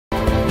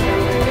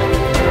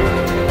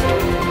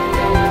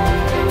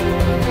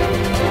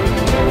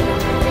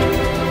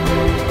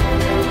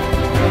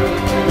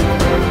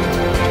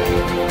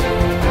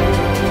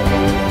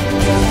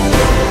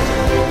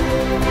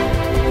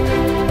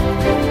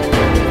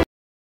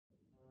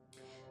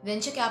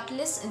Venture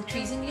capitalists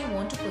increasingly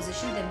want to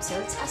position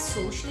themselves as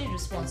socially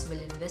responsible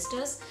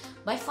investors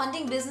by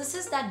funding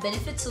businesses that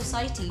benefit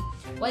society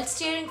while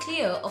steering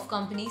clear of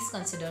companies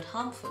considered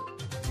harmful.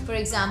 For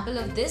example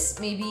of this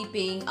may be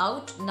paying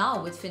out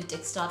now with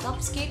fintech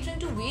startups catering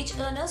to wage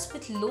earners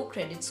with low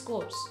credit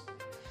scores.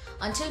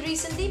 Until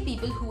recently,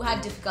 people who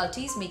had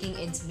difficulties making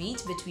ends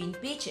meet between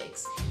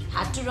paychecks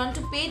had to run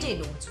to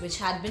payday loans, which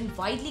had been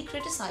widely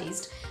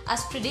criticized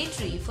as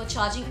predatory for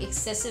charging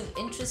excessive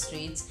interest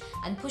rates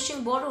and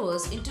pushing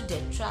borrowers into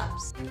debt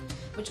traps.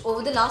 But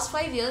over the last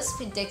 5 years,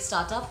 fintech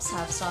startups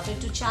have started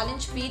to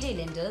challenge payday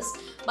lenders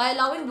by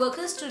allowing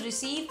workers to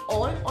receive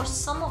all or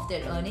some of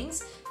their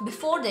earnings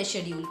before their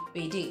scheduled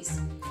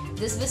paydays.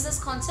 This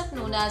business concept,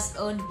 known as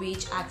Earned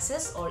Wage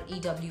Access or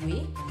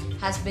EWA,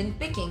 has been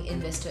piquing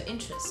investor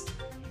interest.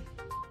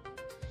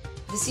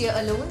 This year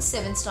alone,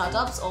 7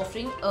 startups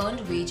offering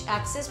earned wage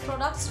access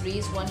products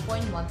raised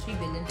 $1.13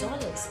 billion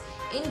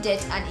in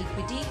debt and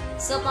equity,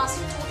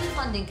 surpassing total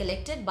funding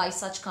collected by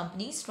such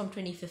companies from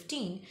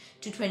 2015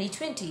 to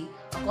 2020,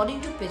 according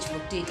to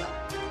PitchBook data.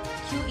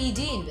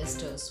 QED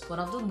Investors, one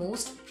of the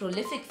most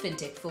prolific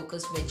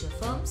fintech-focused venture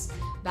firms,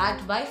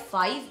 backed by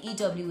 5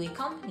 EWA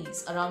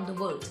companies around the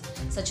world,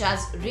 such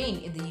as Rain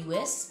in the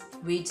US,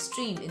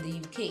 WageStream in the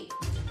UK,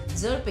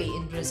 Zerpe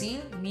in Brazil,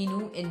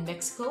 Minu in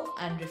Mexico,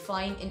 and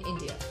Refine in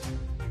India.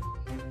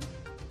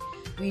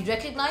 We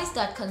recognize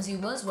that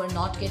consumers were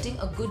not getting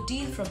a good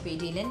deal from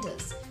payday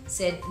lenders,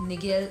 said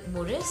Nigel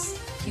Morris,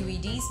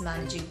 QED's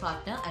managing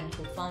partner and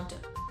co-founder.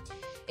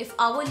 If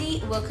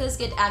hourly workers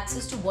get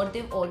access to what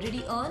they've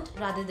already earned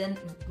rather than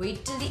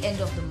wait till the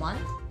end of the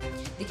month,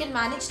 they can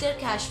manage their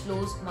cash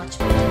flows much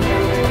better.